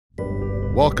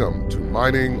Welcome to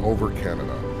Mining Over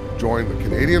Canada. Join the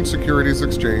Canadian Securities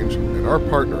Exchange and our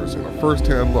partners in a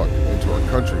first-hand look into our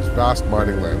country's vast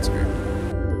mining landscape.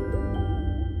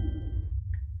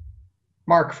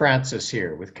 Mark Francis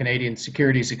here with Canadian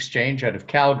Securities Exchange out of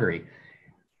Calgary.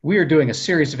 We are doing a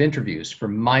series of interviews for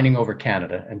Mining Over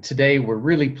Canada, and today we're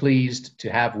really pleased to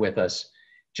have with us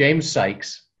James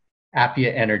Sykes,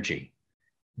 Appia Energy,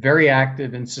 very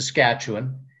active in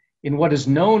Saskatchewan, in what is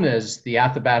known as the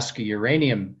Athabasca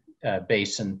uranium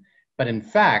basin, but in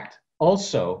fact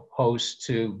also hosts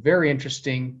to very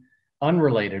interesting,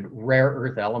 unrelated rare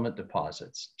earth element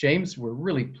deposits. James, we're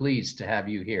really pleased to have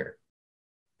you here.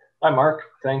 Hi, Mark.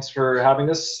 Thanks for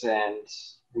having us, and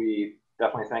we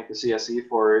definitely thank the CSE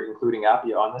for including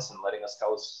Appia on this and letting us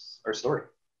tell us our story.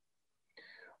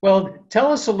 Well,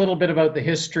 tell us a little bit about the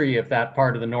history of that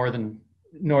part of the northern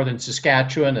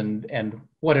Saskatchewan and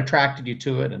what attracted you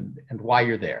to it and why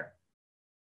you're there.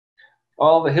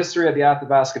 Well, the history of the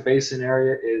Athabasca Basin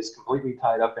area is completely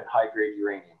tied up in high-grade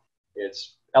uranium.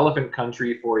 It's elephant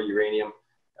country for uranium.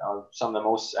 Some of the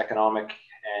most economic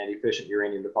and efficient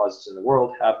uranium deposits in the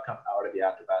world have come out of the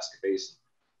Athabasca Basin.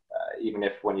 Even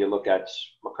if when you look at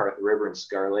McArthur River and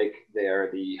Cigar Lake, they are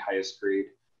the highest grade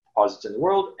deposits in the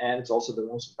world, and it's also the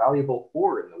most valuable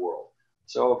ore in the world.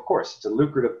 So of course, it's a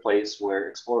lucrative place where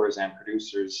explorers and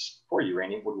producers for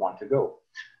uranium would want to go.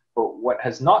 But what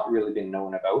has not really been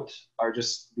known about are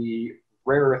just the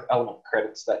rare earth element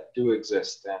credits that do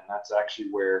exist, and that's actually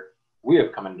where we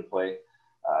have come into play.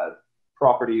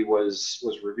 Property was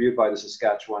reviewed by the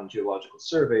Saskatchewan Geological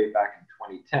Survey back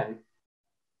in 2010,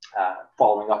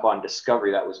 following up on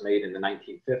discovery that was made in the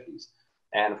 1950s.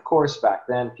 And of course, back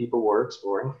then, people were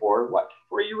exploring for what?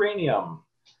 For uranium.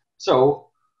 So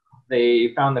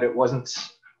they found that it wasn't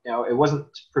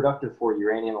productive for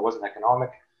uranium, it wasn't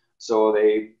economic, so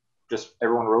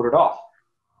everyone wrote it off.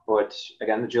 But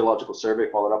again, the Geological Survey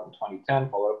followed up in 2010,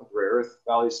 followed up with rare earth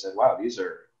values, said, wow, these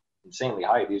are insanely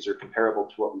high. These are comparable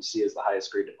to what we see as the highest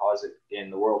grade deposit in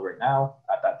the world right now.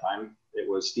 At that time, it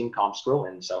was Steenkampskril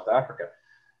in South Africa.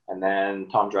 And then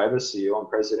Tom Drivas, CEO and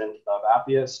president of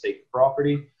Appia, staked the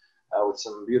property with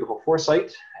some beautiful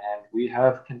foresight, and we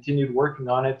have continued working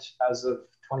on it as of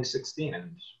 2016,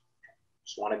 and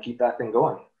just want to keep that thing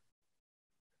going.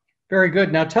 Very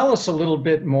good. Now tell us a little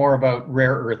bit more about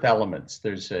rare earth elements.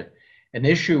 There's an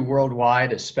issue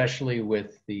worldwide, especially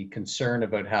with the concern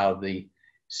about how the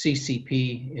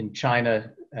CCP in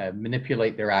China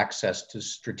manipulate their access to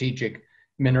strategic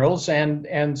minerals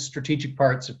and strategic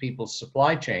parts of people's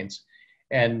supply chains.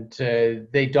 And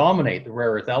they dominate the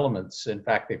rare earth elements. In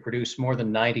fact, they produce more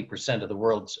than 90% of the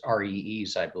world's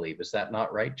REEs, I believe. Is that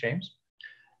not right, James?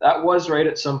 That was right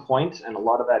at some point, and a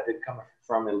lot of that did come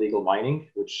from illegal mining,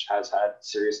 which has had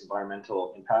serious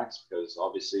environmental impacts because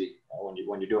obviously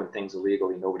when you're doing things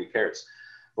illegally, nobody cares.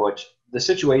 But the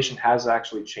situation has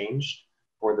actually changed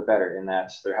for the better in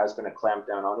that there has been a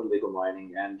clampdown on illegal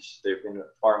mining, and they've been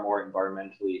far more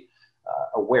environmentally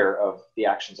aware of the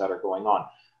actions that are going on.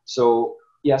 So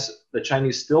yes, the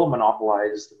Chinese still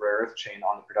monopolize the rare earth chain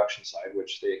on the production side,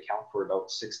 which they account for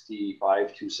about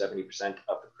 65 to 70%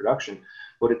 of the production,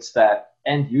 but it's that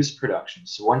end use production.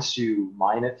 So once you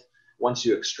mine it, once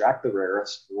you extract the rare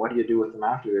earths, what do you do with them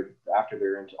after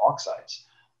they're into oxides?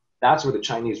 That's where the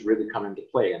Chinese really come into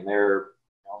play, and they're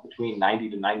between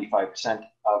 90 to 95%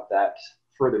 of that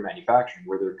further manufacturing,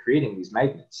 where they're creating these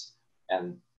magnets.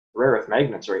 And rare earth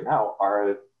magnets right now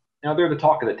are, they're the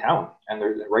talk of the town, and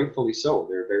they're rightfully so.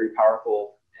 They're very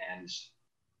powerful, and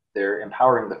they're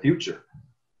empowering the future.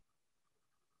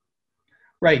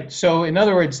 Right. So in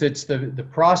other words, it's the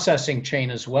processing chain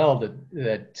as well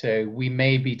that we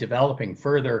may be developing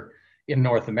further in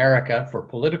North America for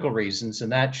political reasons,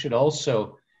 and that should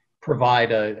also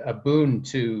provide a boon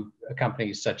to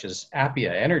companies such as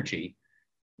Appia Energy,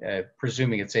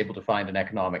 presuming it's able to find an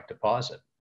economic deposit.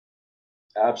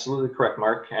 Absolutely correct,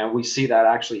 Mark. And we see that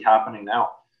actually happening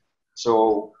now.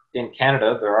 So in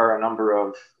Canada, there are a number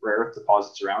of rare earth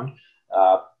deposits around.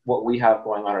 What we have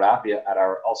going on at Appia at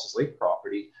our Alces Lake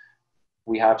property,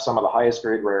 we have some of the highest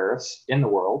grade rare earths in the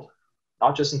world,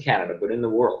 not just in Canada, but in the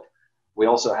world. We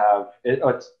also have,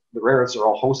 the rare earths are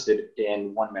all hosted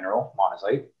in one mineral,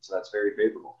 monazite, so that's very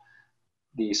favorable.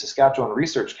 The Saskatchewan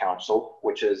Research Council,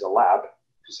 which is a lab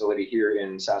facility here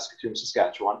in Saskatoon,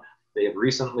 Saskatchewan, they have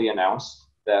recently announced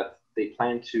that they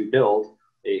plan to build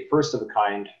a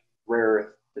first-of-a-kind rare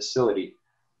earth facility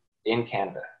in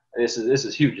Canada. This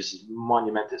is huge. This is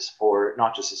monumentous for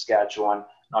not just Saskatchewan,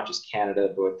 not just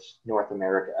Canada, but North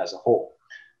America as a whole.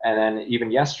 And then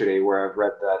even yesterday, where I've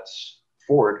read that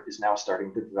Ford is now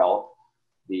starting to develop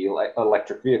the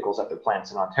electric vehicles at their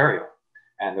plants in Ontario.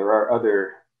 And there are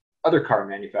other car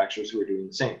manufacturers who are doing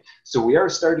the same. So we are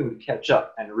starting to catch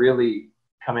up and really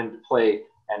come into play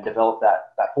and develop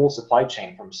that whole supply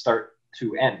chain from start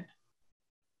to end.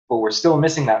 But we're still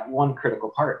missing that one critical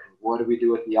part. And what do we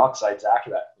do with the oxides after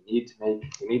that? We need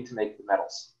to make the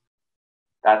metals.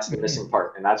 That's the missing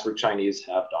part, and that's where Chinese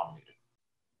have dominated.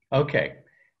 Okay.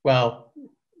 Well,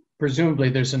 presumably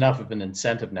there's enough of an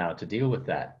incentive now to deal with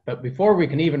that. But before we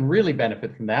can even really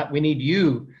benefit from that, we need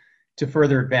you to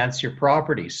further advance your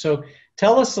property. So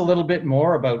tell us a little bit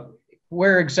more about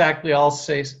where exactly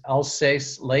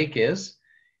Alces Lake is,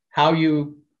 how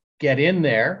you get in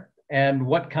there, and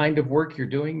what kind of work you're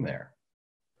doing there.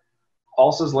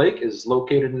 Alces Lake is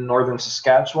located in northern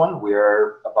Saskatchewan. We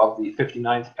are above the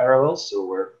 59th parallel, so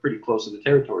we're pretty close to the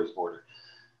territories border.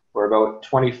 We're about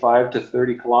 25 to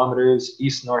 30 kilometers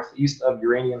east-northeast of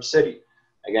Uranium City.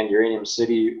 Again, Uranium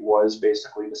City was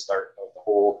basically the start of the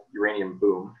whole uranium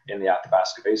boom in the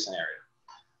Athabasca Basin area.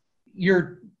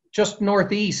 You're just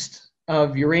northeast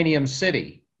of Uranium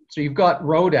City, so you've got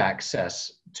road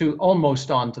access to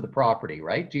almost onto the property,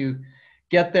 right? Do you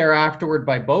get there afterward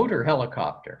by boat or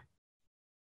helicopter?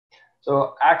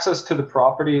 So access to the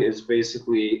property is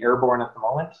basically airborne at the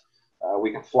moment.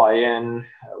 We can fly in,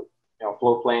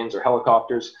 float planes or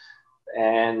helicopters,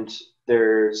 and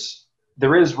there is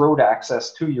road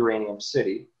access to Uranium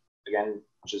City, again,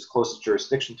 which is closest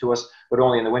jurisdiction to us, but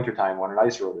only in the wintertime when an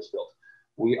ice road is built.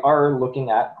 We are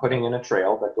looking at putting in a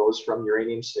trail that goes from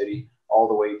Uranium City all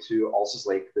the way to Alces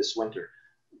Lake this winter.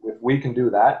 If we can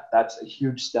do that, that's a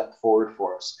huge step forward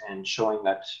for us and showing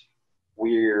that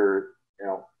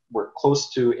we're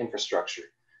close to infrastructure,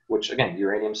 which again,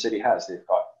 Uranium City has. They've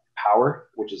got power,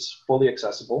 which is fully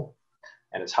accessible,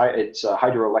 and it's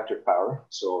hydroelectric power,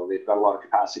 so they've got a lot of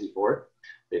capacity for it.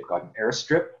 They've got an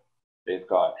airstrip, they've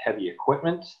got heavy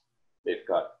equipment, they've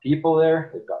got people there,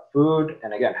 they've got food,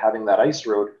 and again, having that ice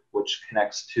road, which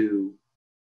connects to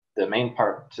the main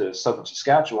part to southern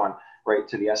Saskatchewan, right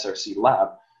to the SRC lab,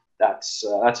 that's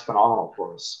phenomenal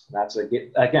for us. That's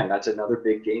another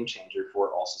big game changer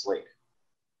for Alces Lake.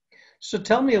 So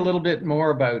tell me a little bit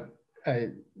more about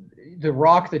the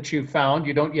rock that you found.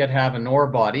 You don't yet have an ore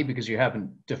body because you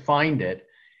haven't defined it,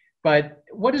 but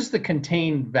what is the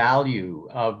contained value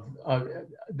of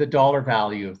the dollar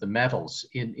value of the metals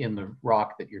in the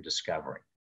rock that you're discovering?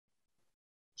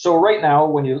 So right now,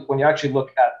 when you actually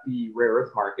look at the rare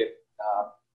earth market,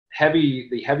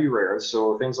 the heavy rares,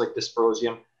 so things like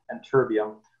dysprosium and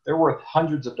terbium, they're worth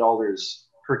hundreds of dollars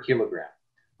per kilogram,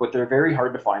 but they're very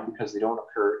hard to find because they don't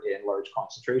occur in large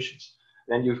concentrations.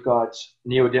 Then you've got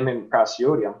neodymium and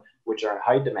praseodymium, which are in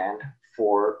high demand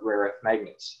for rare earth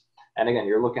magnets. And again,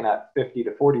 you're looking at $50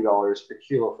 to $40 per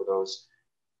kilo for those.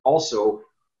 Also,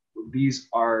 these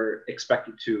are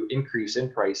expected to increase in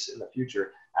price in the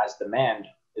future as demand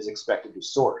is expected to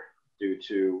soar due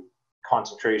to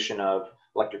concentration of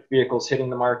electric vehicles hitting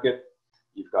the market.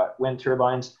 You've got wind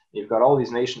turbines. You've got all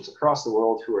these nations across the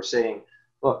world who are saying,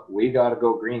 look, we got to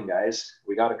go green, guys.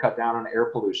 We got to cut down on air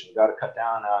pollution. We got to cut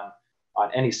down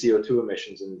on any CO2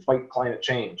 emissions and fight climate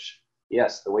change.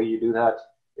 Yes, the way you do that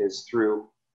is through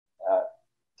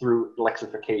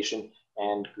electrification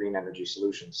and green energy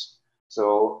solutions.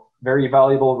 So very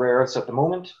valuable rare earths at the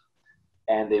moment,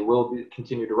 and they will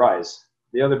continue to rise.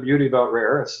 The other beauty about rare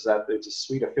earths is that there's a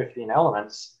suite of 15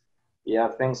 elements. You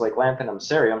have things like lanthanum,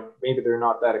 cerium. Maybe they're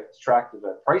not that attractive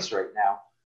at price right now,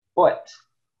 but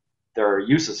there are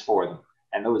uses for them,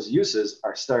 and those uses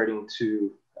are starting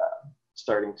to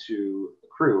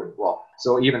accrue. Well,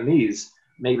 so even these,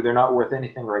 maybe they're not worth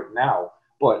anything right now,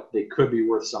 but they could be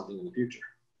worth something in the future.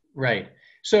 Right.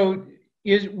 So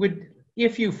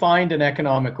if you find an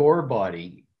economic ore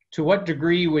body, to what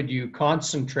degree would you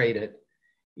concentrate it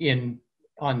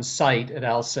on site at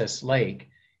Alces Lake,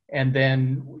 and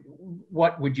then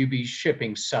what would you be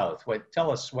shipping south?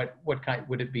 Tell us what kind,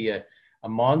 would it be a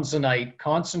monzonite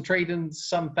concentrate in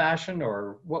some fashion,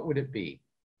 or what would it be?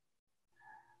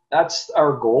 That's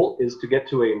our goal, is to get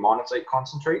to a monazite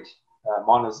concentrate.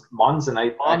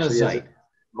 Monzonite actually is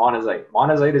monazite.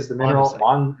 Monazite is the mineral.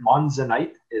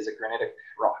 Monzonite is a granitic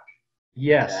rock.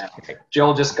 Yes.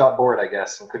 Jill just got bored, I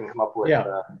guess, and couldn't come up with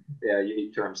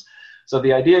unique terms. So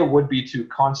the idea would be to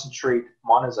concentrate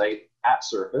monazite at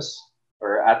surface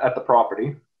or at the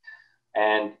property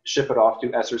and ship it off to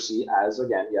SRC as,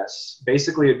 again, yes,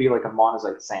 basically it'd be like a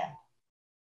monazite sand.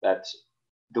 That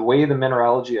the way the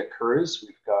mineralogy occurs,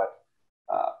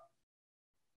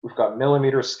 we've got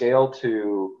millimeter scale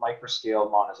to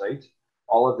microscale monazite.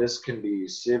 All of this can be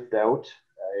sieved out,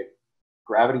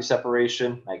 gravity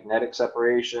separation, magnetic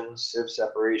separation, sieve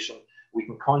separation. We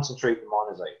can concentrate the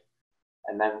monazite.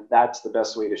 And then that's the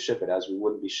best way to ship it, as we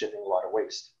wouldn't be shipping a lot of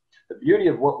waste. The beauty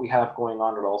of what we have going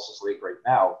on at Alces Lake right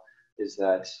now is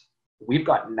that we've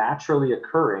got naturally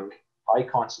occurring high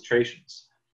concentrations.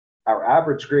 Our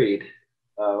average grade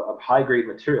of high grade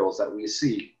materials that we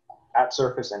see at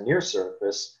surface and near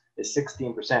surface is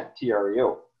 16%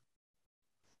 TREO.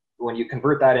 When you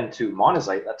convert that into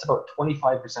monazite, that's about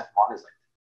 25% monazite.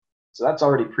 So that's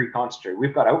already pre-concentrated.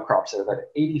 We've got outcrops that are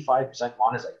at 85%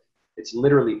 monazite. It's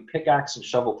literally pickaxe and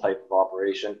shovel type of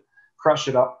operation. Crush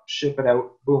it up, ship it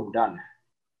out, boom, done.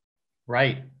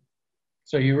 Right.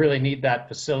 So you really need that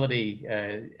facility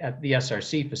at the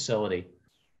SRC facility.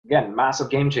 Again, massive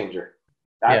game changer.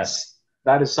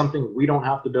 That is something we don't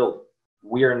have to build.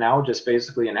 We are now just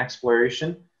basically an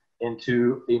exploration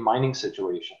into a mining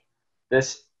situation.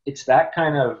 It's that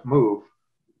kind of move,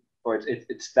 or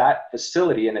it's that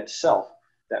facility in itself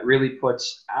that really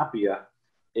puts Appia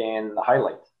in the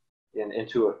highlight,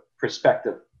 into a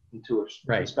perspective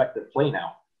play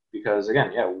now. Because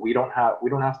again, we don't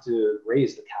have to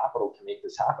raise the capital to make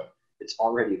this happen. It's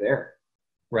already there.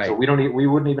 Right. So we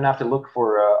wouldn't even have to look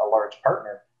for a large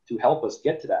partner to help us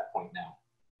get to that point now,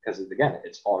 because again,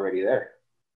 it's already there.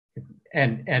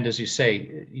 And as you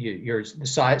say,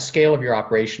 the scale of your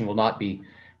operation will not be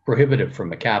prohibitive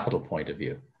from a capital point of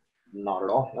view. Not at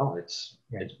all. No, it's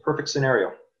a perfect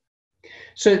scenario.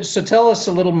 So tell us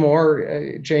a little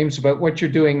more, James, about what you're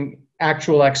doing.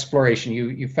 Actual exploration.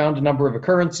 You found a number of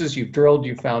occurrences. You've drilled.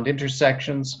 You found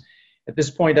intersections. At this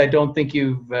point, I don't think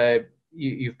you've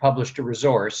published a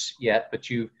resource yet, but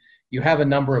you have a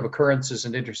number of occurrences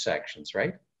and intersections,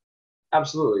 right?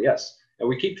 Absolutely, yes. And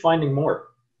we keep finding more.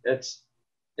 It's,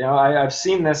 I've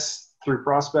seen this through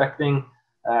prospecting.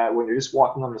 When you're just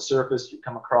walking on the surface, you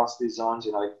come across these zones.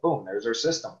 You're like, boom, there's our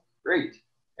system. Great.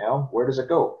 Where does it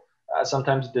go?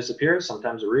 Sometimes it disappears.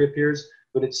 Sometimes it reappears.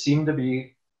 But it seemed to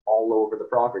be all over the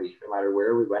property. No matter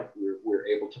where we went, we were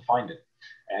able to find it.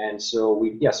 And so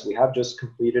we have just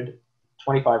completed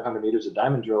 2,500 meters of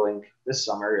diamond drilling this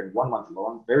summer in 1 month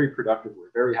alone. Very productive.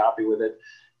 We're very happy with it.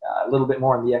 A little bit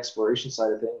more on the exploration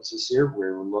side of things this year,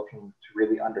 where we're looking to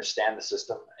really understand the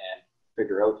system and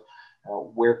figure out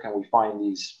where can we find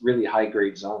these really high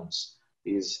grade zones,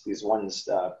 these ones,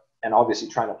 and obviously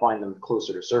trying to find them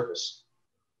closer to surface.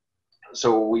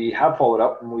 So we have followed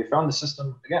up, and we found the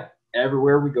system again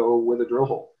everywhere we go with a drill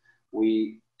hole.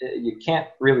 You can't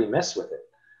really miss with it.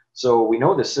 So we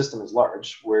know this system is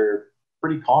large. We're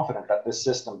pretty confident that this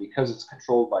system, because it's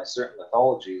controlled by certain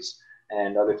lithologies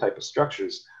and other type of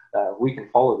structures, we can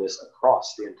follow this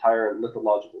across the entire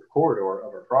lithological corridor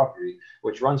of our property,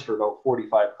 which runs for about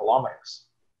 45 kilometers.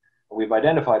 We've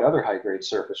identified other high-grade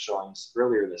surface showings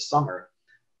earlier this summer,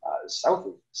 south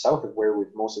of where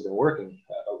we've mostly been working,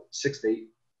 about 6 to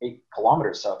 8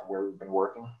 kilometers south of where we've been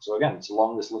working. So again, it's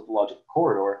along this lithological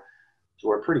corridor. So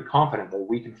we're pretty confident that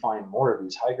we can find more of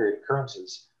these high-grade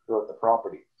occurrences throughout the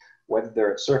property, whether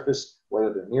they're at surface,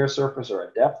 whether they're near surface or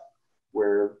at depth,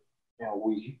 where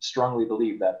we strongly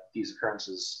believe that these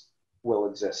occurrences will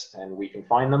exist, and we can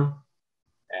find them,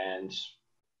 and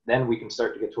then we can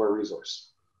start to get to our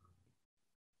resource.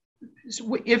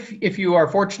 So if you are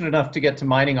fortunate enough to get to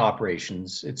mining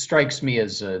operations, it strikes me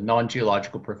as a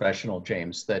non-geological professional,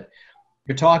 James, that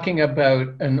you're talking about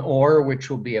an ore which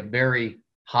will be a very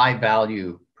high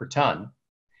value per ton.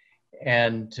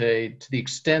 And to the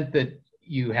extent that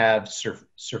you have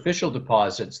surficial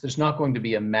deposits, there's not going to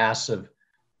be a massive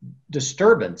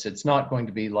disturbance. It's not going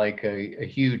to be like a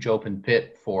huge open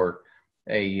pit for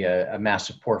a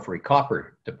massive porphyry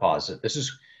copper deposit. This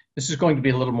is going to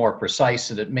be a little more precise,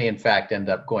 and it may in fact end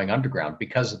up going underground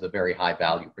because of the very high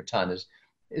value per ton.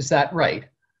 Is that right?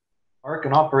 Mark,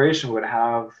 an operation would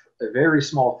have a very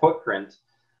small footprint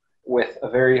with a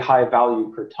very high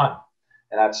value per ton.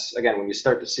 And that's, again, when you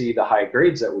start to see the high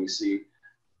grades that we see,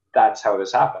 that's how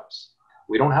this happens.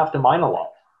 We don't have to mine a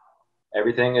lot.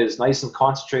 Everything is nice and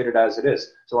concentrated as it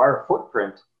is. So our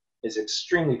footprint is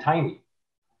extremely tiny.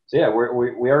 So yeah,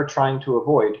 we are trying to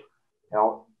avoid,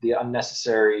 the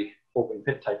unnecessary open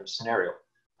pit type of scenario.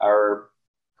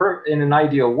 In an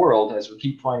ideal world, as we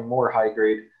keep finding more high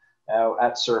grade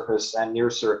at surface and near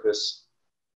surface,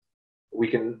 we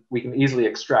can easily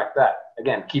extract that.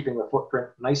 Again, keeping the footprint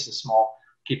nice and small,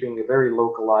 keeping a very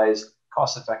localized,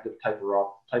 cost-effective type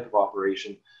of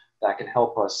operation that can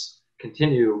help us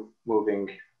continue moving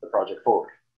the project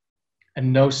forward.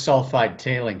 And no sulfide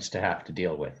tailings to have to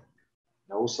deal with.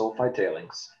 No sulfide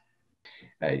tailings.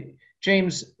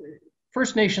 James,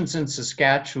 First Nations in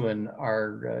Saskatchewan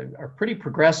are pretty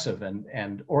progressive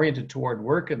and oriented toward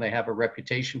work, and they have a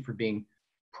reputation for being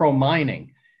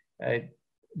pro-mining.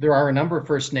 there are a number of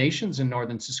First Nations in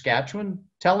northern Saskatchewan.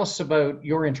 Tell us about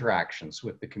your interactions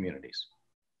with the communities.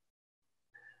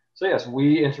 So yes,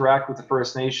 we interact with the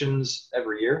First Nations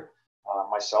every year.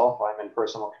 Myself, I'm in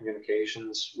personal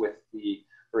communications with the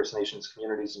First Nations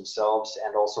communities themselves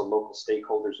and also local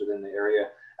stakeholders within the area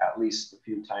at least a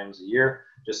few times a year,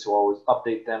 just to always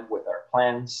update them with our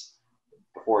plans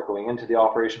before going into the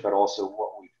operation, but also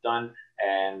what we've done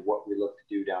and what we look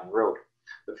to do down the road.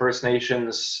 The First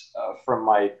Nations, from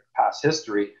my past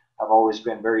history, have always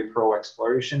been very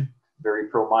pro-exploration, very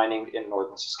pro-mining in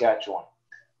northern Saskatchewan.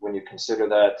 When you consider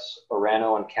that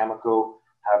Orano and Cameco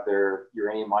have their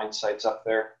uranium mine sites up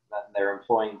there, and they're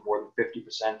employing more than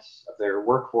 50% of their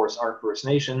workforce are First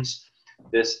Nations,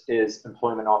 this is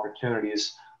employment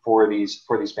opportunities for these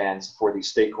bands, for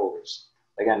these stakeholders.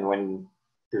 Again, when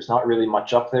there's not really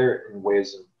much up there in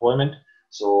ways of employment,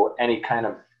 so any kind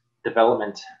of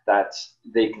development that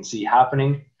they can see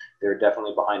happening, they're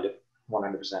definitely behind it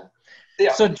 100%.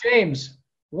 Yeah. So James,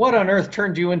 what on earth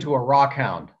turned you into a rock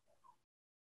hound?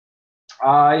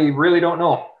 I really don't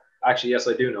know. Actually, yes,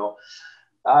 I do know.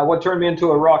 What turned me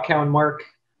into a rock hound, Mark,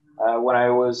 when I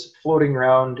was floating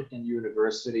around in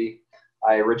university,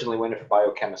 I originally went into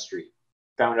biochemistry.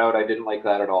 Found out I didn't like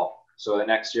that at all. So the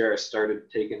next year I started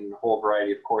taking a whole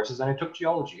variety of courses, and I took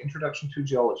geology, introduction to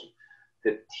geology.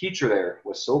 The teacher there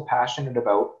was so passionate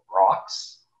about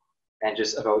rocks and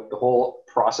just about the whole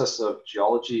process of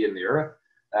geology in the earth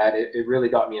that it really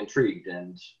got me intrigued,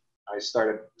 and I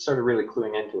started really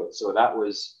cluing into it. So that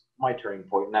was my turning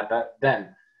point, and that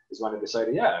then is when I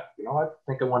decided, yeah, I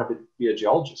think I want to be a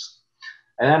geologist.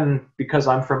 And then because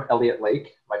I'm from Elliott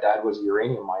Lake, my dad was a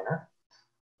uranium miner.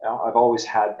 I've always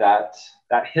had that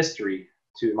history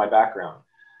to my background.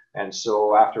 And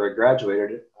so after I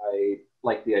graduated, I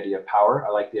liked the idea of power.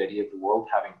 I liked the idea of the world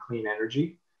having clean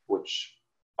energy, which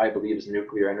I believe is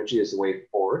nuclear energy is the way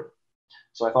forward.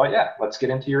 So I thought, yeah, let's get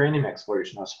into uranium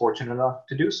exploration. I was fortunate enough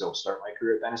to do so, start my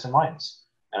career at Denison Mines.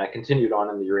 And I continued on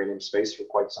in the uranium space for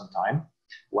quite some time.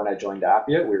 When I joined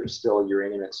Appia, we were still a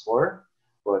uranium explorer,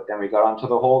 but then we got onto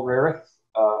the whole rare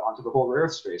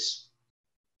earth space.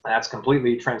 And that's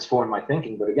completely transformed my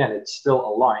thinking. But again, it's still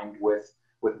aligned with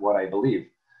what I believe,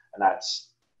 and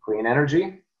that's clean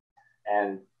energy,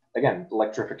 and again,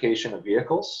 electrification of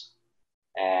vehicles,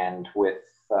 and with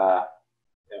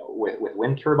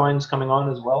wind turbines coming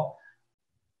on as well,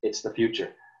 it's the future.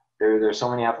 There's so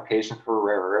many applications for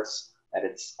rare earths that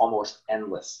it's almost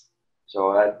endless.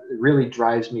 So that really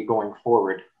drives me going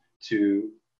forward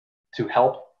to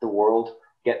help the world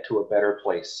get to a better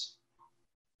place.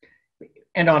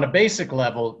 And on a basic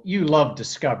level, you love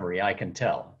discovery, I can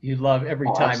tell. You love every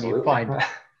time absolutely. You find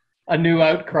a new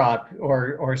outcrop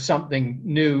or something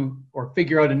new, or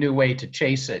figure out a new way to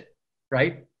chase it,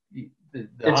 right?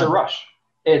 It's a rush.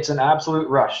 It's an absolute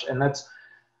rush. And that's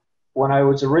when I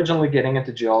was originally getting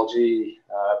into geology,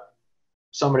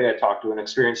 somebody I talked to, an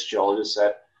experienced geologist,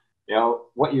 said,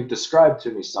 what you've described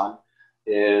to me, son,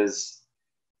 is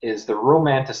the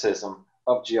romanticism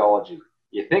of geology.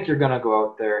 You think you're going to go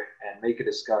out there and make a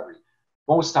discovery.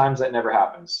 Most times that never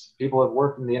happens. People have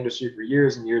worked in the industry for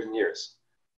years and years and years.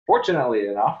 Fortunately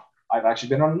enough, I've actually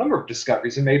been on a number of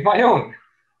discoveries and made my own.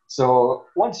 So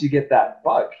once you get that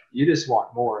bug, you just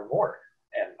want more and more.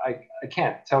 And I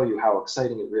can't tell you how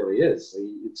exciting it really is.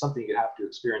 It's something you have to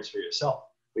experience for yourself.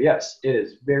 But yes, it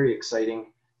is very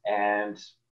exciting. And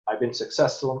I've been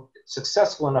successful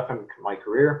enough in my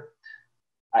career.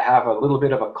 I have a little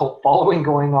bit of a cult following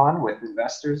going on with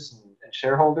investors and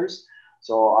shareholders.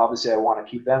 So obviously I want to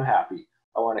keep them happy.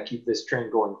 I want to keep this train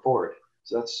going forward.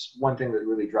 So that's one thing that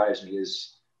really drives me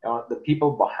is the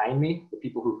people behind me, the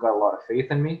people who've got a lot of faith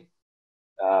in me,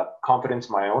 confidence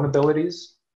in my own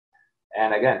abilities,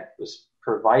 and again, just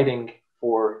providing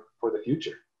for the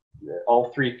future.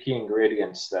 All three key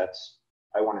ingredients that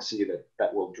I want to see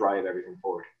that will drive everything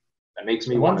forward. That makes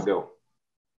me want to go.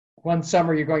 One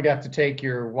summer, you're going to have to take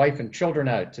your wife and children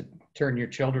out to turn your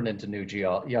children into new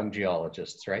young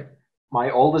geologists, right? My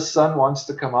oldest son wants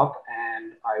to come up,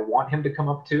 and I want him to come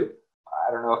up too.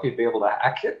 I don't know if he'd be able to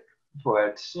hack it,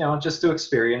 but just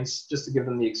to give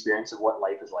them the experience of what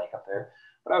life is like up there.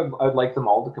 But I would like them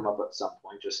all to come up at some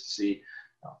point just to see,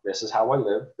 this is how I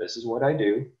live, this is what I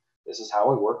do, this is how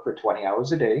I work for 20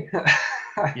 hours a day.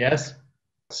 Yes.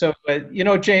 So,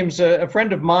 James, a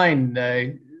friend of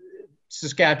mine,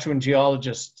 Saskatchewan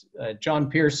geologist John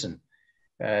Pearson.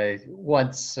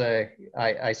 Once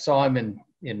I saw him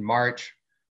in March.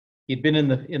 He'd been in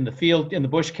the field in the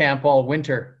bush camp all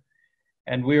winter,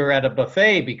 and we were at a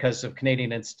buffet because of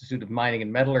Canadian Institute of Mining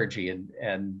and Metallurgy,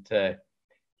 and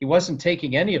he wasn't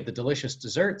taking any of the delicious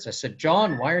desserts. I said,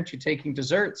 John, why aren't you taking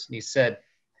desserts? And he said,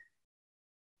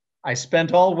 I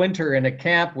spent all winter in a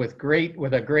camp with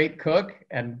a great cook,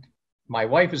 and my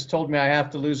wife has told me I have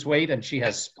to lose weight, and she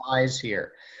has spies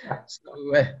here.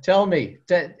 So tell me,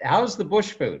 how's the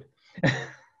bush food?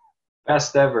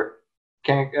 Best ever.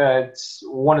 It's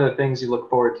one of the things you look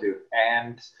forward to.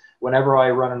 And whenever I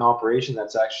run an operation,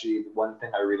 that's actually the one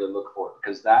thing I really look for,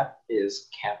 because that is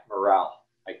camp morale.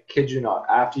 I kid you not.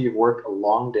 After you've worked a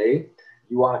long day,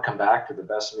 you want to come back for the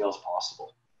best meals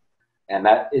possible. And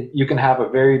you can have a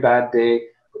very bad day,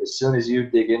 but as soon as you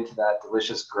dig into that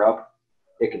delicious grub,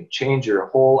 it can change your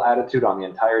whole attitude on the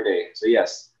entire day. So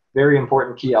yes, very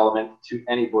important key element to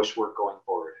any bush work going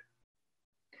forward.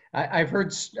 I've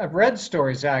read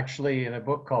stories actually in a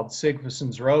book called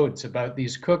Sigfuson's Roads about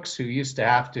these cooks who used to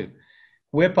have to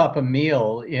whip up a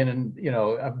meal in,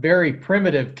 a very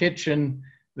primitive kitchen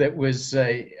that was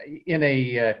in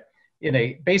a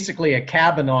basically a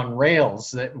cabin on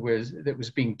rails that was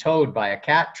being towed by a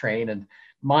cat train, and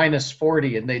minus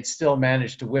 40, and they'd still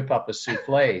manage to whip up a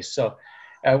souffle. So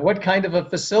what kind of a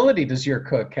facility does your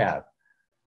cook have?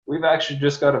 We've actually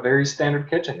just got a very standard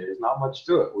kitchen. There's not much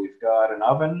to it. We've got an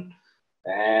oven,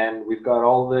 and we've got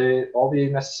all the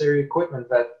necessary equipment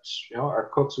that our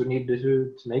cooks would need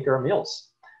to make our meals.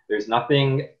 There's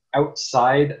nothing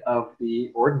outside of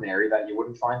the ordinary that you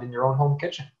wouldn't find in your own home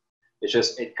kitchen.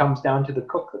 It comes down to the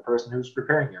cook, the person who's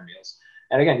preparing your meals.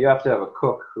 And again, you have to have a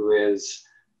cook who is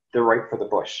right for the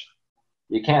bush.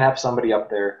 You can't have somebody up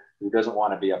there who doesn't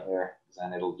want to be up there,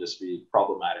 then it'll just be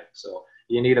problematic. So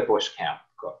you need a bush camp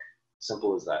cook.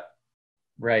 Simple as that.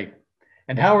 Right.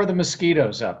 And how are the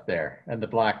mosquitoes up there and the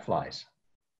black flies?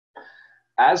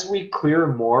 As we clear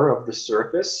more of the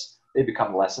surface, they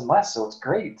become less and less. So it's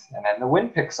great. And then the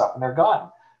wind picks up and they're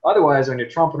gone. Otherwise, when you're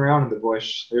tromping around in the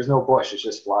bush, there's no bush. It's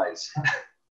just flies.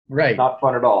 Right. Not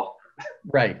fun at all.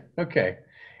 Right. Okay.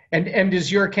 And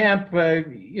is your camp,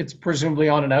 it's presumably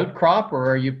on an outcrop,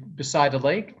 or are you beside a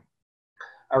lake?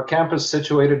 Our camp is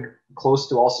situated close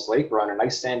to Alces Lake. We're on a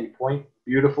nice sandy point,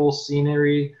 beautiful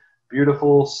scenery,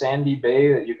 beautiful sandy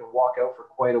bay that you can walk out for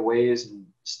quite a ways and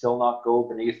still not go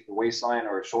beneath the waistline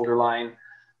or shoulder line.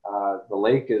 The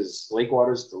lake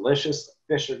water is delicious.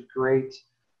 The fish are great.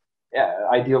 Yeah,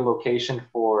 ideal location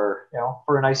for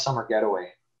a nice summer getaway.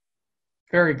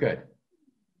 Very good.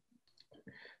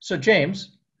 So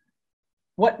James,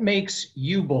 what makes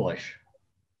you bullish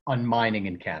on mining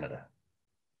in Canada?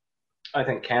 I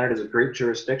think Canada is a great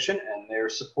jurisdiction, and they're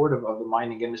supportive of the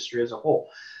mining industry as a whole,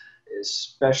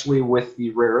 especially with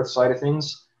the rare earth side of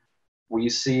things. We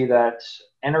see that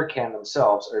Enercan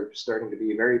themselves are starting to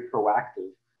be very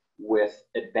proactive with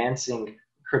advancing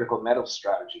critical metal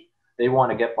strategy. They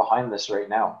want to get behind this right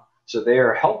now. So they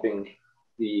are helping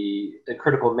the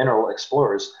critical mineral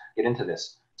explorers get into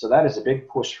this. So that is a big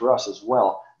push for us as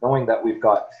well, knowing that we've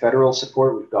got federal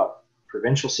support, we've got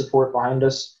provincial support behind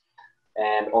us,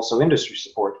 and also industry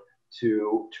support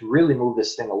to really move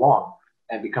this thing along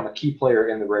and become a key player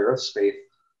in the rare earth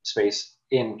space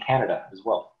in Canada as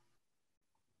well.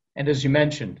 And as you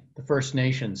mentioned, the First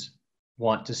Nations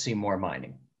want to see more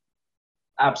mining.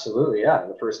 Absolutely, yeah.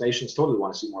 The First Nations totally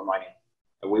want to see more mining.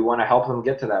 And we want to help them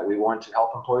get to that. We want to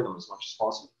help employ them as much as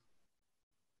possible.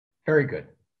 Very good.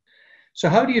 So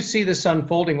how do you see this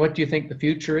unfolding? What do you think the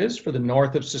future is for the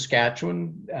north of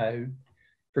Saskatchewan,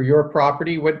 for your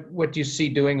property? What do you see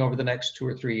doing over the next 2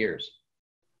 or 3 years?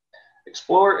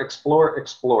 Explore, explore,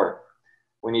 explore.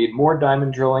 We need more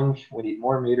diamond drilling. We need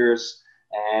more meters,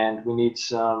 and we need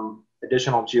some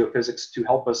additional geophysics to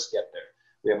help us get there.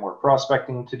 We have more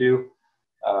prospecting to do.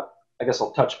 I guess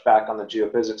I'll touch back on the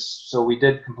geophysics. So we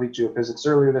did complete geophysics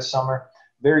earlier this summer.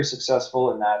 Very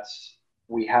successful in that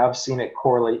we have seen it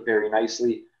correlate very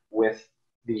nicely with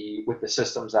the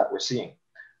systems that we're seeing.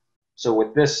 So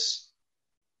with this,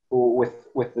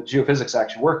 with the geophysics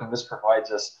actually working, this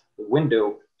provides us the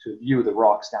window to view the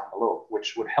rocks down below,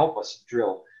 which would help us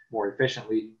drill more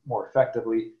efficiently, more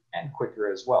effectively, and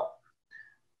quicker as well.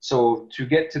 So to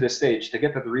get to this stage, to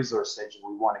get to the resource stage that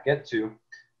we want to get to,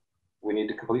 we need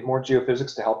to complete more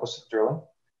geophysics to help us with drilling.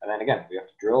 And then again, we have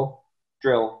to drill,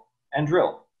 drill, and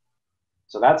drill.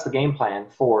 So that's the game plan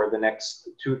for the next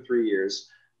 2 or 3 years.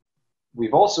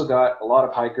 We've also got a lot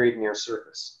of high grade near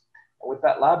surface. And with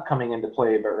that lab coming into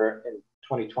play in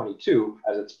 2022,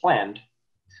 as it's planned,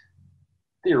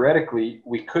 theoretically,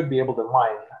 we could be able to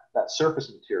mine that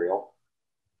surface material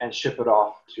and ship it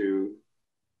off to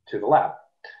the lab.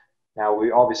 Now,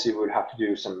 we obviously would have to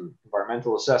do some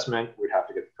environmental assessment. We'd have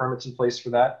to get the permits in place for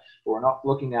that. But we're not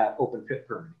looking at open pit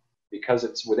permitting. Because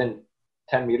it's within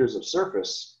 10 meters of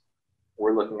surface,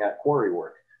 we're looking at quarry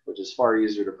work, which is far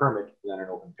easier to permit than an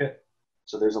open pit.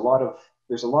 So there's a lot of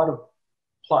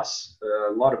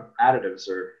additives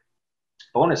or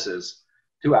bonuses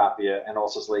to Appia and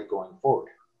Alces Lake going forward.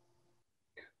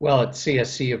 Well, at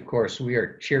CSE, of course, we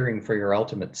are cheering for your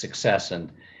ultimate success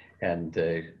and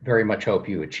very much hope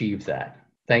you achieve that.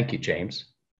 Thank you, James.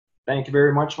 Thank you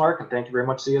very much, Mark, and thank you very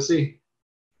much, CSE.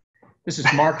 This is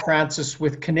Mark Francis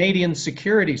with Canadian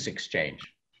Securities Exchange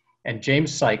and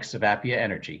James Sykes of Appia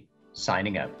Energy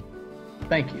signing out.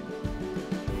 Thank you.